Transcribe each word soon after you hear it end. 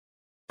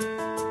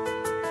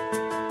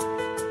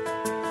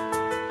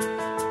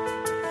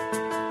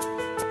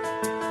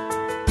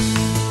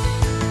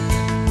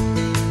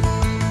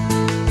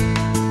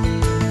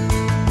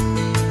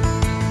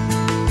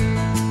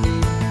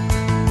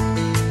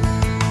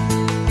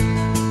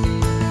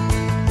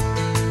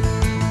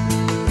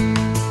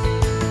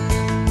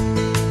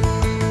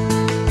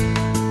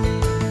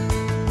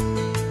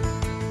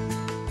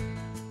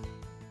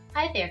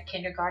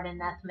kindergarten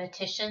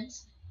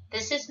mathematicians.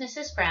 This is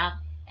Mrs. Brown,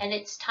 and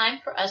it's time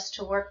for us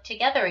to work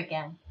together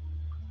again.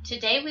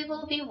 Today we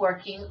will be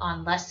working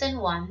on Lesson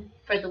 1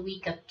 for the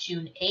week of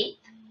June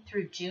 8th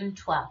through June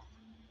 12th.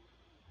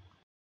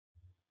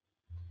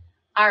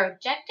 Our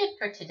objective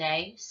for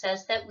today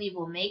says that we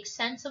will make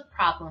sense of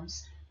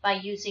problems by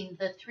using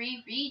the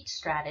 3-read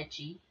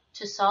strategy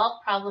to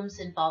solve problems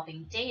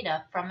involving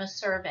data from a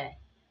survey.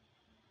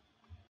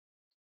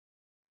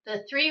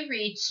 The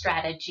 3-read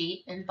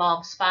strategy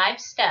involves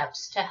 5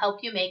 steps to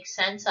help you make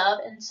sense of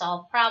and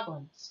solve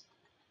problems.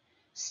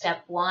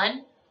 Step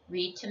 1,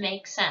 read to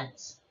make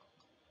sense.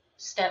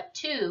 Step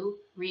 2,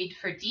 read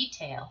for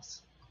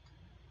details.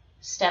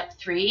 Step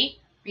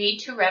 3, read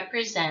to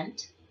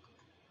represent.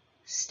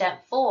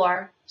 Step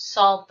 4,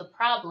 solve the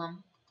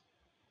problem.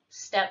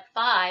 Step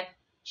 5,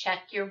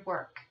 check your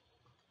work.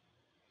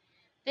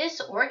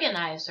 This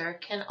organizer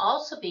can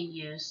also be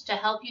used to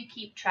help you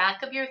keep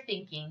track of your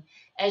thinking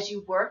as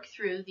you work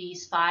through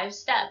these 5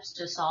 steps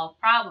to solve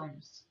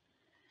problems.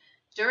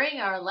 During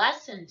our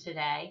lesson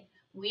today,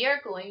 we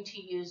are going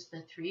to use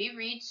the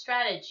 3-read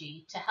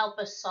strategy to help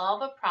us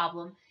solve a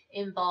problem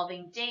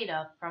involving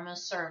data from a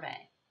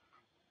survey.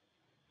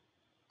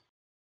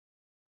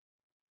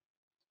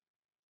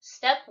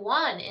 Step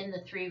 1 in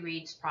the 3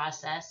 reads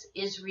process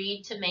is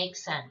read to make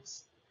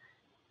sense.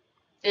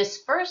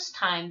 This first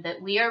time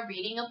that we are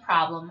reading a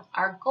problem,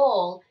 our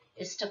goal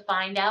is to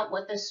find out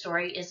what the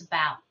story is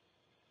about.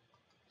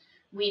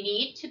 We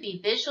need to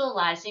be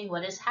visualizing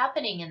what is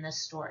happening in the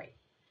story,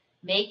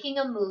 making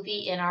a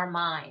movie in our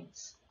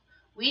minds.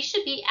 We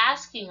should be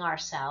asking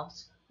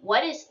ourselves,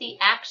 what is the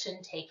action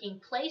taking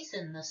place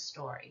in the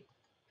story?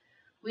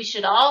 We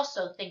should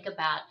also think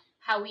about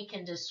how we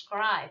can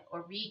describe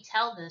or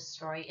retell this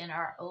story in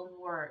our own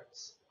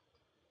words.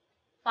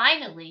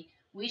 Finally,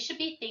 we should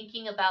be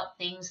thinking about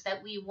things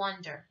that we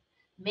wonder.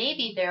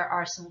 Maybe there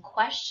are some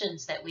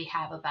questions that we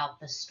have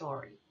about the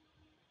story.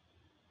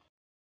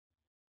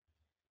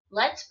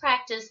 Let's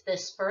practice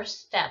this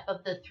first step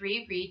of the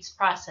 3 reads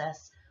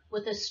process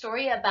with a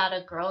story about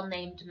a girl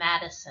named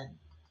Madison.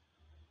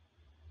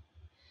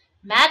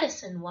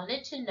 Madison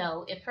wanted to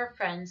know if her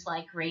friends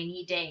like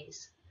rainy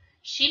days.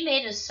 She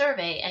made a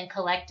survey and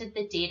collected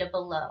the data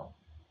below.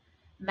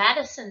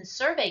 Madison's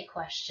survey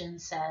question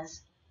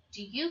says,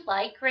 "Do you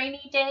like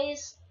rainy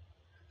days?"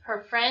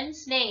 Her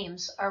friends'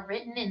 names are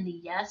written in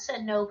the yes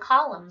and no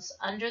columns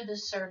under the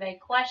survey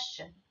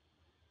question.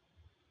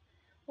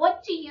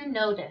 What do you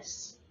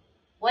notice?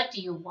 What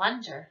do you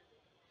wonder?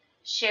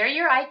 Share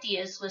your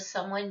ideas with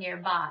someone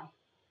nearby.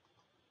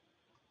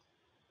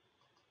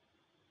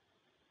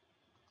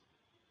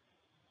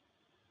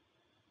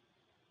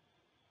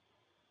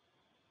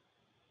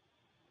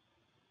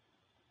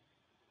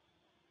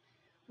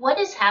 What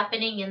is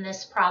happening in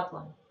this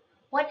problem?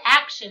 What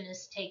action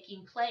is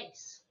taking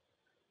place?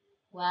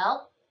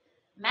 Well,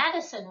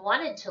 Madison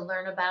wanted to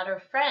learn about her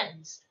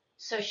friends,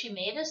 so she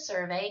made a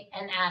survey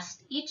and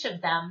asked each of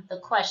them the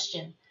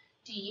question,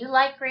 "Do you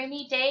like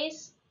rainy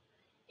days?"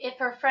 If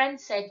her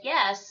friends said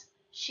yes,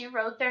 she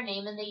wrote their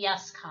name in the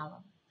yes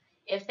column.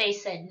 If they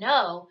said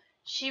no,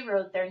 she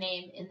wrote their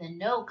name in the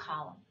no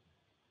column.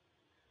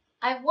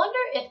 I wonder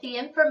if the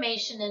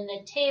information in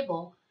the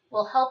table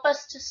will help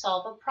us to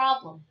solve a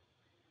problem.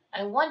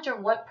 I wonder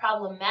what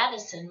problem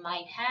Madison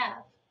might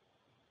have.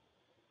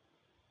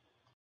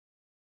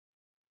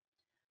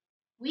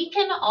 We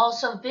can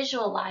also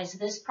visualize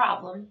this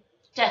problem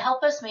to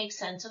help us make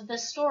sense of the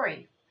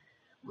story.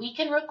 We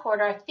can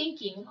record our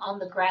thinking on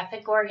the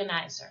graphic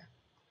organizer.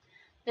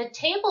 The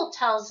table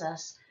tells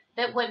us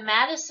that when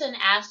Madison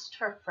asked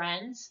her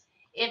friends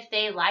if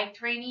they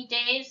liked rainy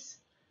days,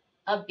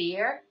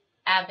 Abir,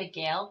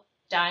 Abigail,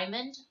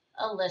 Diamond,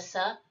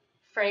 Alyssa,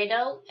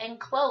 Fredo, and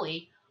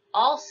Chloe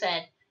all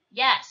said,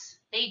 yes,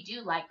 they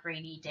do like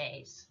rainy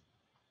days.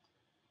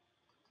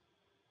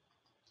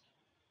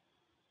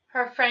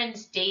 Her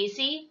friends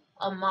Daisy,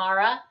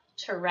 Amara,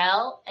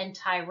 Terrell, and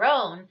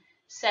Tyrone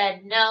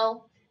said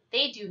no,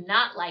 they do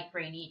not like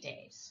rainy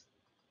days.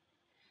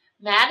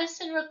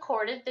 Madison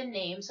recorded the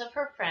names of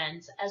her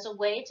friends as a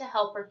way to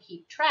help her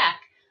keep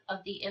track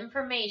of the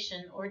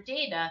information or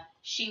data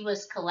she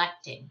was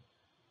collecting.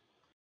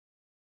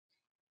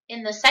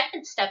 In the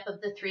second step of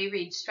the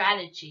 3-read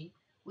strategy,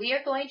 we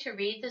are going to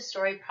read the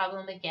story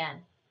problem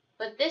again,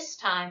 but this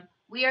time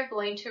we are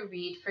going to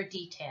read for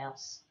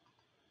details.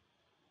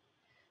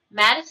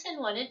 Madison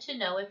wanted to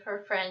know if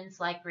her friends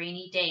like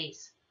rainy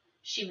days.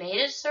 She made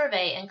a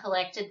survey and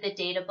collected the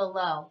data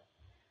below.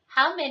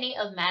 How many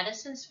of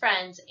Madison's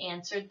friends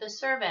answered the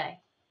survey?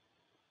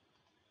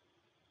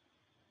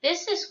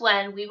 This is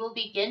when we will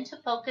begin to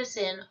focus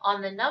in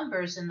on the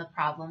numbers in the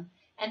problem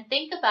and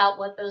think about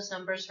what those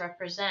numbers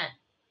represent.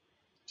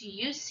 Do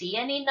you see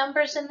any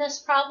numbers in this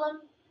problem?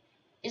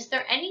 Is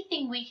there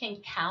anything we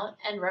can count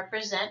and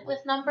represent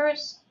with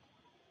numbers?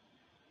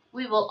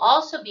 We will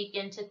also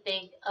begin to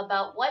think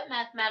about what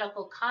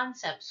mathematical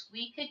concepts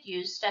we could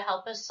use to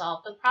help us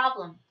solve the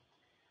problem.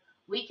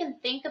 We can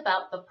think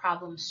about the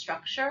problem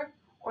structure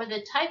or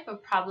the type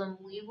of problem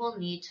we will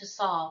need to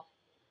solve.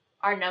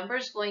 Are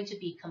numbers going to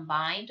be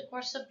combined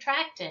or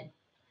subtracted?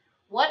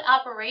 What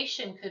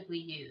operation could we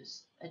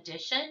use?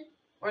 Addition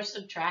or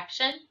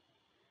subtraction?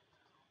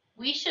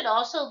 We should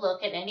also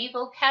look at any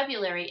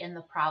vocabulary in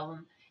the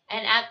problem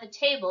and at the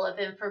table of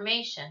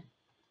information.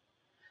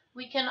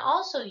 We can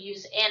also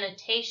use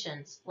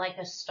annotations like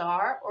a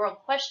star or a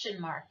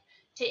question mark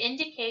to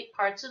indicate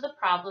parts of the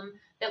problem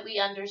that we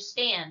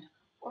understand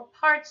or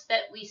parts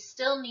that we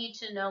still need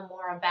to know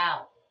more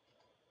about.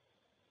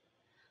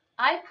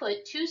 I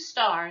put 2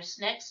 stars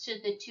next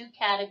to the 2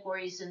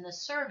 categories in the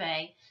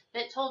survey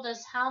that told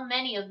us how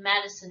many of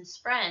Madison's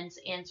friends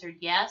answered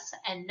yes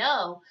and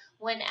no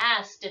when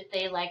asked if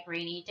they like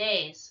rainy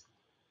days.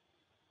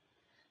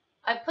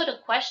 I put a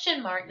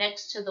question mark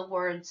next to the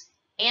words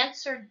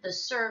answered the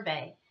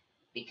survey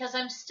because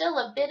I'm still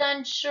a bit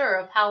unsure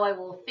of how I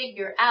will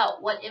figure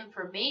out what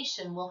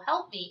information will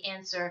help me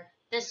answer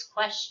this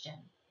question.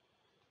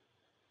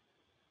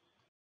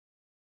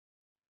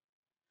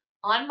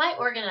 On my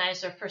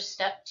organizer for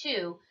step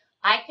 2,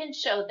 I can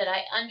show that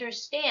I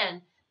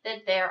understand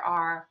that there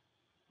are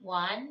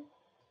 1,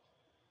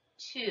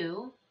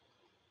 2,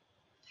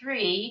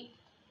 3,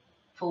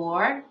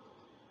 4,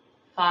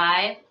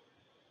 5,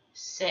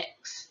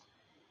 6.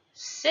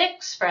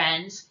 6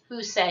 friends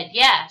who said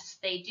yes,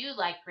 they do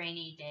like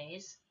rainy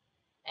days.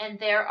 And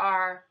there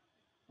are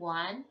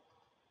 1,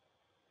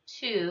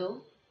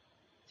 2,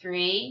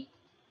 3,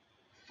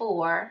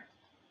 4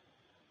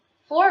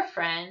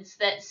 friends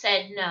that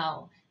said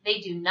no, they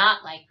do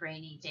not like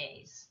rainy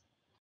days.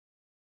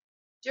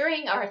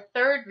 During our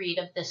third read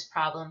of this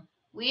problem,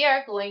 we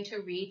are going to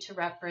read to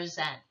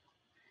represent.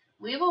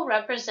 We will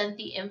represent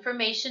the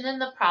information in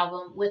the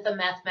problem with a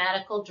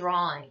mathematical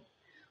drawing.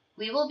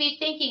 We will be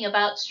thinking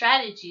about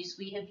strategies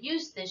we have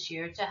used this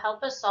year to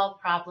help us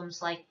solve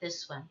problems like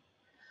this one.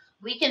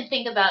 We can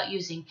think about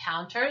using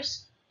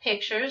counters,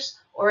 pictures,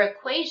 or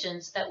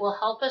equations that will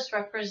help us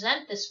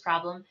represent this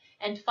problem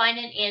and find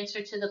an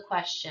answer to the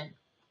question.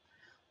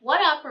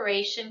 What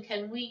operation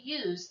can we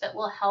use that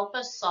will help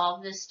us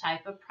solve this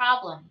type of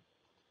problem?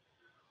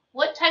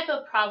 What type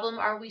of problem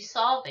are we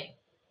solving?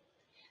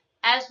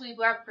 As we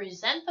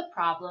represent the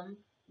problem,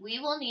 we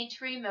will need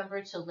to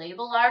remember to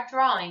label our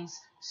drawings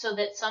so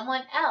that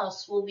someone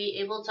else will be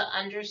able to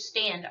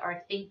understand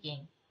our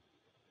thinking.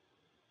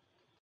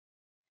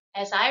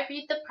 As I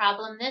read the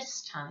problem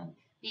this time,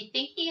 be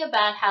thinking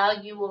about how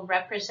you will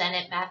represent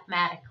it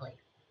mathematically.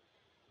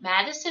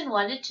 Madison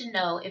wanted to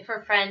know if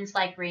her friends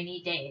like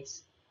rainy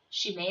days.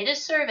 She made a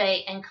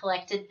survey and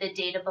collected the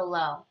data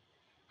below.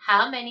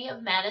 How many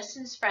of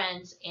Madison's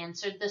friends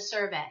answered the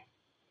survey?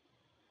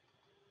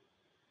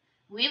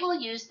 We will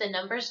use the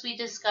numbers we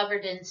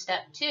discovered in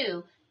step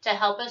 2 to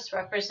help us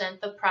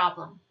represent the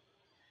problem.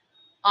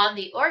 On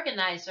the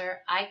organizer,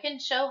 I can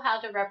show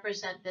how to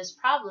represent this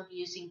problem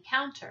using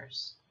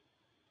counters.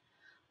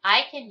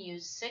 I can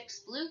use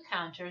 6 blue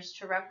counters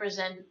to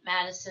represent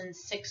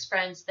Madison's 6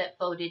 friends that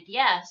voted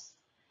yes,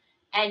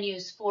 and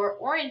use 4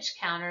 orange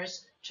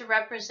counters to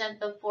represent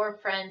the 4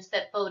 friends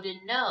that voted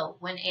no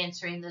when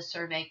answering the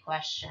survey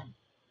question.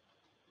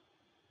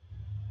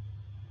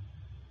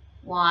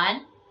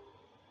 1,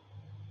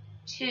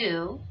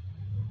 2,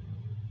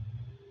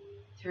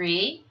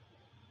 3,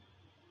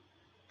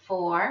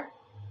 4,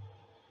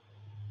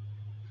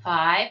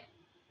 5,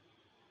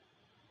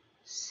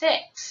 6.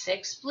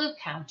 6 blue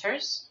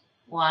counters.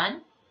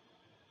 1,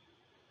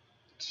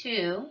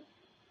 2,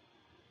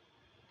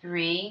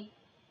 3,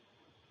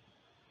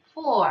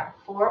 4.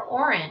 4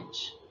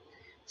 orange.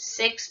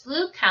 6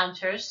 blue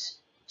counters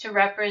to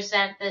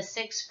represent the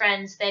 6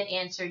 friends that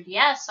answered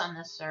yes on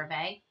the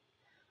survey.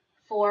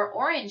 4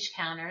 orange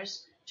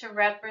counters to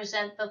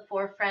represent the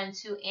 4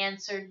 friends who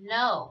answered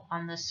no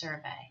on the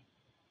survey.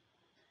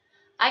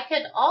 I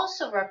could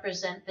also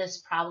represent this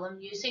problem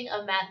using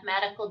a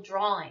mathematical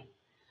drawing.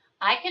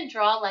 I can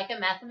draw like a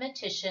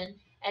mathematician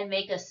and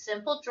make a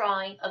simple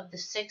drawing of the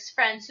 6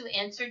 friends who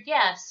answered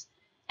yes,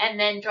 and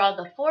then draw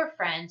the 4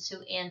 friends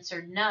who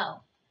answered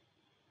no.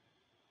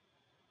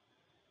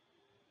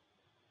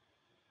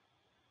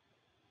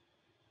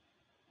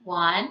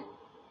 One,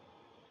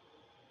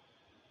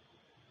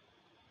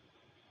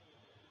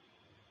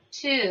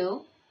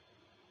 2,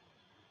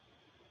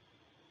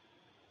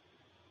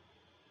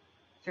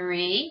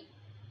 3,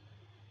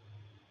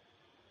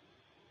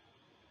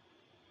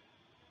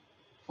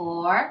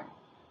 4,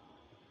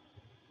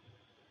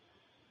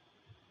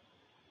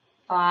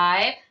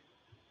 5,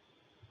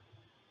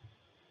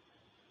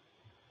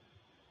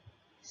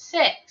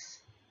 6.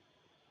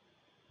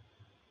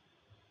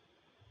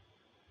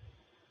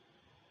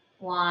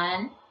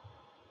 1,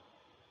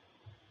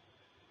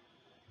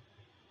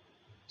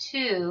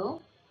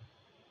 2,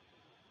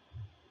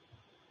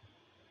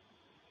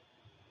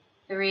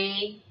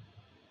 3,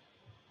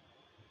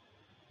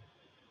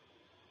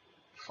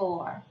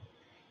 4.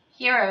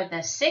 Here are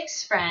the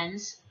 6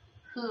 friends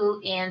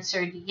who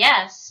answered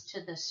yes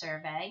to the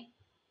survey,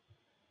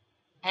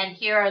 and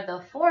here are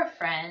the 4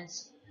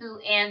 friends who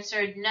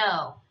answered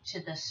no to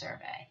the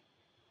survey.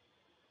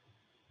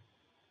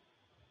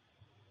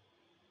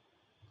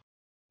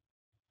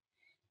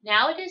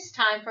 Now it is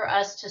time for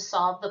us to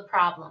solve the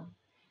problem.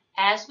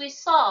 As we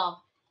solve,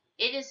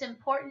 it is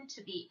important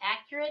to be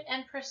accurate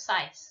and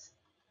precise.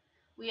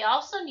 We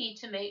also need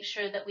to make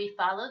sure that we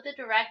follow the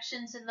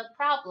directions in the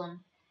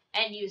problem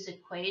and use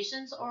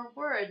equations or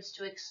words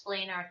to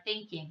explain our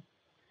thinking.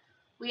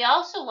 We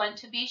also want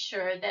to be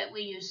sure that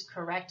we use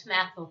correct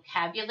math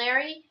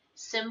vocabulary,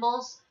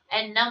 symbols,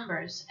 and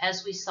numbers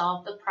as we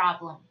solve the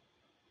problem.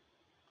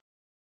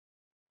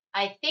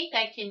 I think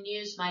I can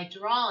use my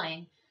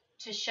drawing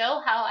to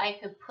show how I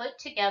could put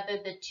together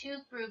the two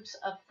groups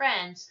of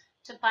friends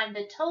to find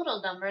the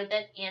total number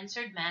that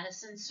answered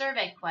Madison's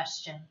survey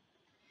question.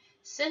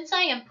 Since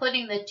I am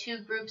putting the two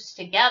groups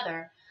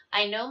together,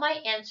 I know my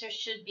answer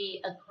should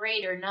be a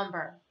greater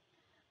number.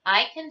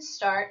 I can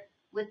start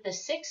with the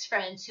 6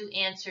 friends who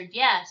answered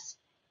yes,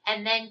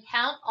 and then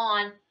count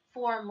on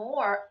 4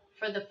 more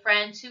for the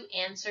friends who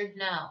answered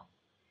no.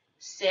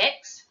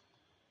 6,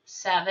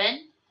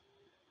 7,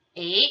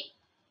 8,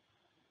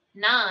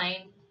 9,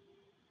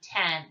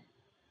 10.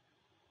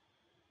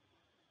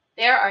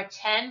 There are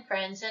 10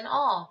 friends in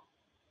all.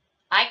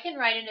 I can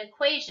write an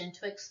equation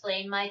to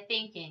explain my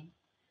thinking.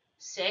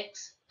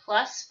 6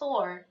 plus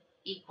 4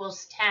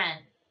 equals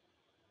 10.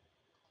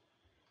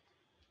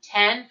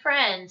 10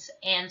 friends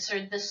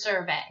answered the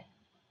survey.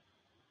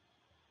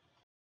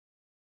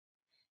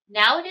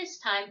 Now it is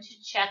time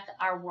to check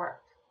our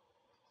work.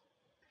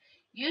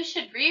 You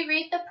should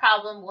reread the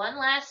problem one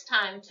last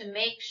time to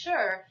make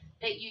sure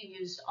that you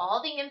used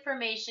all the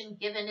information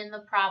given in the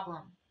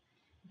problem.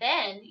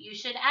 Then you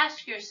should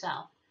ask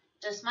yourself,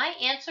 does my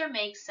answer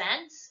make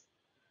sense?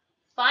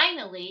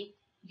 Finally,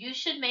 you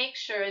should make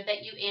sure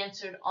that you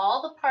answered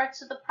all the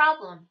parts of the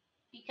problem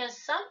because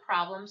some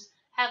problems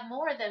have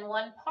more than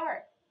one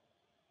part.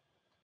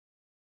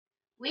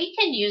 We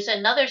can use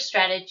another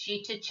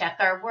strategy to check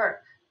our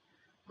work.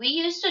 We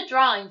used a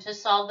drawing to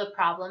solve the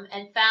problem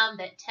and found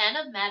that 10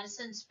 of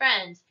Madison's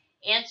friends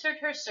answered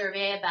her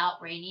survey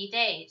about rainy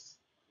days.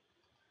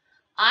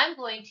 I'm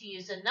going to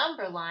use a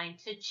number line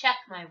to check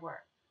my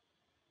work.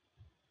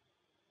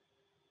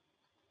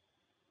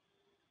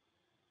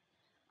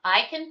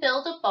 I can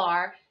build a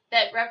bar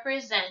that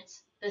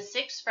represents the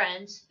 6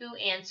 friends who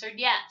answered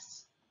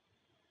yes.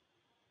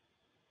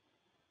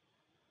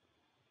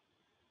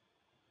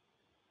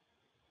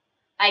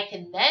 I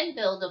can then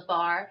build a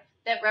bar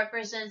that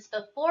represents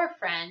the 4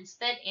 friends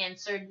that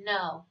answered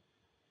no.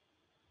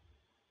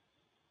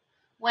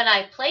 When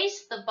I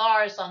place the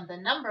bars on the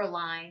number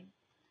line,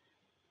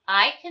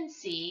 I can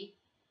see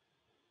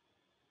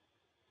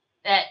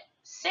that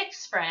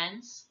 6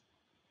 friends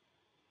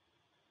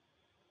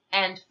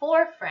and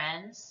 4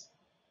 friends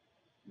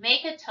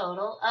make a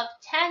total of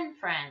 10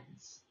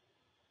 friends.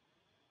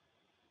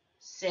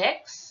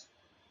 6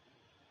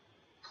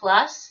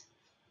 plus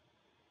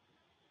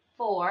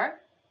 4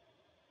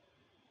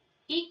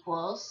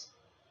 equals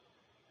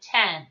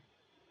 10.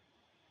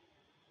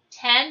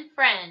 10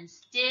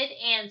 friends did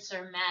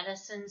answer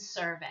Madison's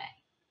survey.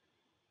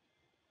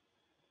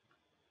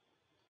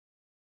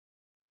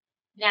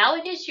 Now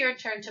it is your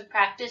turn to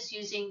practice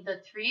using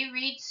the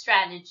 3-read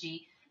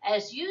strategy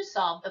as you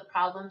solve the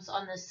problems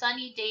on the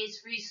Sunny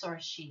Days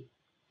resource sheet.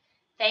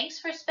 Thanks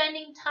for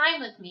spending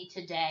time with me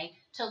today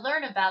to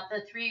learn about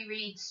the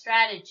 3-read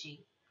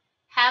strategy.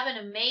 Have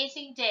an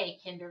amazing day,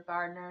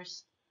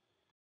 kindergartners.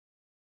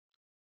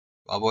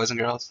 Well, boys and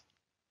girls,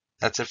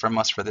 that's it from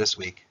us for this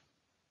week.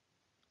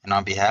 And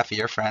on behalf of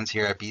your friends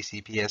here at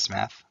BCPS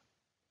Math,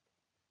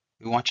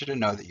 we want you to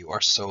know that you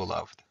are so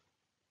loved,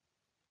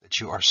 that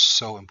you are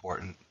so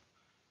important,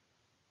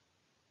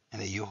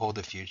 and that you hold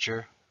the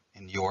future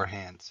in your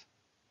hands.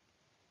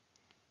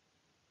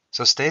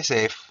 So stay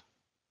safe,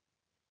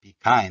 be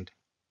kind,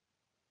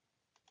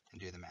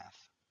 and do the math.